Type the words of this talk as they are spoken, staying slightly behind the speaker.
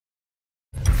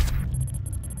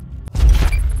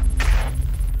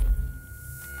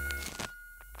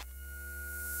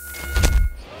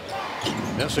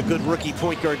us a good rookie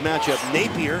point guard matchup.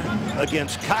 Napier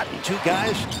against Cotton, two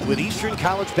guys with Eastern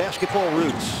College basketball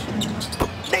roots.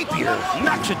 Napier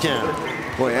knocks it down.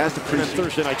 Boy, as the and then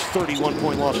Thursday night's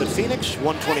 31-point loss at Phoenix,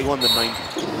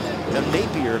 121-90. And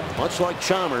Napier, much like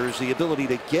Chalmers, the ability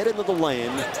to get into the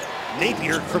lane.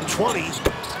 Napier from 20,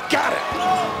 got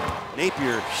it.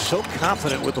 Napier so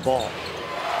confident with the ball.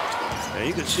 And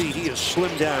you can see he is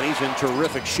slimmed down. He's in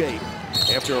terrific shape.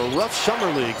 After a rough summer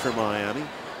league for Miami,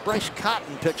 Bryce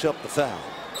Cotton picks up the foul.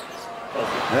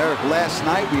 Eric, last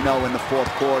night we know in the fourth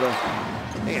quarter.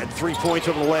 They had 3 points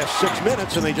over the last 6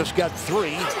 minutes, and they just got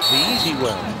 3 the easy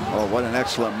way. Oh, what an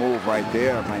excellent move right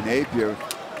there by Napier.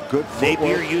 Good footwork.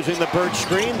 Napier using the bird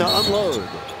screen to unload.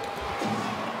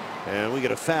 And we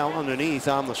get a foul underneath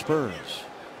on the Spurs.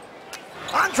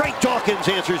 Andre Dawkins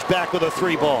answers back with a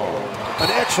 3-ball. An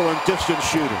excellent distance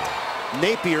shooter.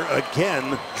 Napier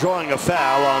again drawing a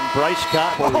foul on Bryce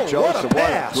Cotton. Oh, Joseph, what a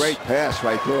pass. What a great pass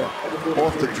right there.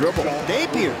 Off the dribble.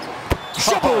 Napier.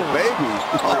 Oh, baby.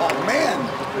 Oh, man.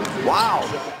 Wow.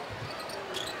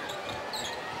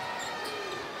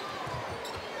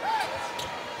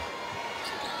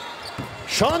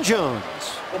 Sean Jones.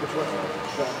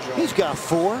 He's got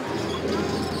 4.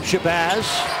 Shabazz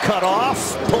cut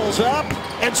off, pulls up,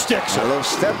 and sticks it. A little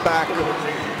step back.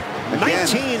 Again,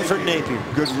 19 for Napier.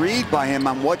 Good read by him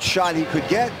on what shot he could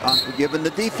get given the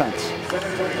defense.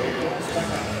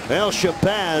 Well,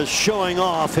 Shabazz showing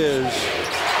off his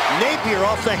Napier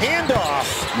off the handoff.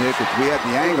 Nick, if we had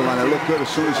the angle on it, looked good as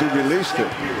soon as he released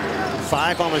it.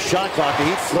 5 on the shot clock. The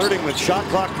Heat flirting with shot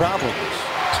clock problems.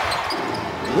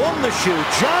 1 to shoot.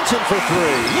 Johnson for 3.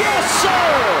 Yes, sir!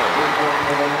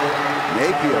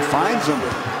 Napier finds him.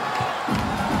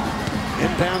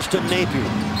 Inbounds to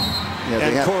Napier. Yeah,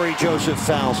 and Corey Joseph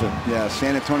fouls him. Yeah,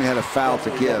 San Antonio had a foul to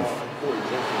give.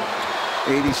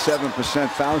 87%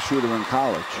 foul shooter in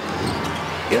college.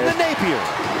 In the Napier.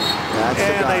 That's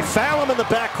and they foul him in the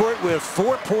backcourt with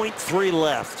 4.3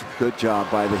 left. Good job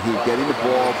by the Heat getting the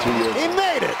ball to you. He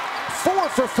made it. 4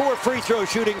 for 4 free throw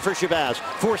shooting for Shabazz.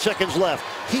 4 seconds left.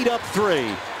 Heat up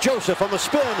 3. Joseph on the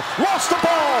spin. Lost the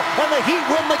ball. And the Heat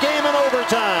win the game in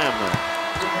overtime.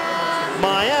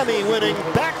 Miami winning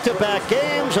back-to-back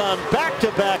games on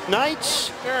back-to-back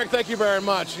nights. Eric, thank you very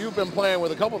much. You've been playing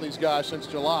with a couple of these guys since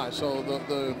July, so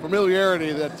the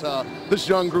familiarity that this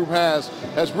young group has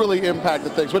really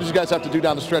impacted things. What did you guys have to do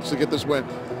down the stretch to get this win?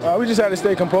 We just had to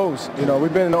stay composed. You know,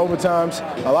 we've been in overtimes,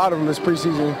 a lot of them this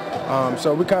preseason,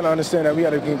 so we kind of understand that we got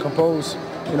to get composed.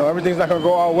 You know, everything's not going to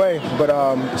go our way, but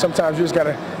sometimes you just got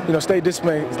to, you know, stay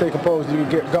disciplined, stay composed, and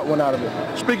you can gut one out of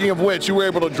it. Speaking of which, you were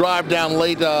able to drive down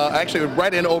late, actually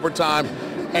right in overtime,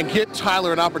 and get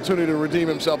Tyler an opportunity to redeem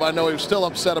himself. I know he was still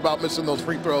upset about missing those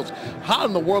free throws. How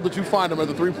in the world did you find him at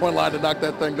the three-point line to knock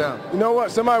that thing down? You know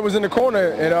what? Somebody was in the corner,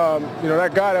 and you know,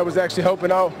 that guy that was actually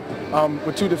helping out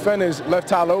with 2 defenders left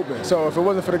Tyler open. So if it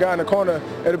wasn't for the guy in the corner,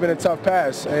 it would have been a tough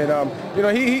pass. And you know,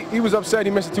 he was upset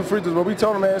he missed the 2 free throws, but we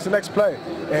told him, man, it's the next play.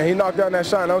 And he knocked down that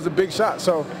shot, and that was a big shot.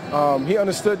 So he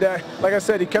understood that. Like I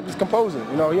said, he kept his composure.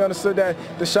 You know, he understood that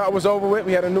the shot was over with.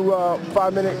 We had a new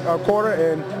 5-minute quarter,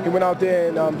 and he went out there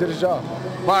and did his job.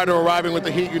 Prior to arriving with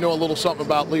the Heat, you know a little something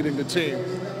about leading the team.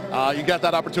 You got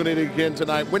that opportunity again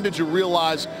tonight. When did you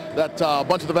realize that a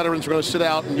bunch of the veterans were going to sit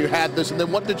out and you had this? And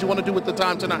then what did you want to do with the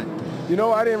time tonight? You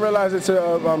know, I didn't realize it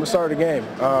till the start of the game.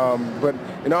 But,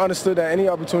 you know, I understood that any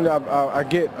opportunity I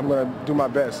get, I'm going to do my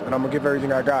best, and I'm going to give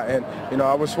everything I got. And, you know,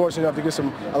 I was fortunate enough to get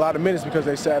a lot of minutes because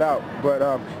they sat out. But,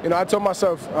 you know, I told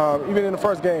myself, even in the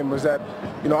first game, was that,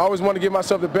 you know, I always want to give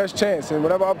myself the best chance. And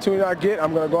whatever opportunity I get,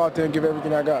 I'm going to go out there and give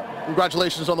everything I got.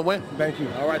 Congratulations on the win. Thank you.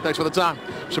 All right, thanks for the time.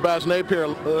 Shabazz Napier,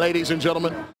 ladies and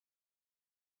gentlemen.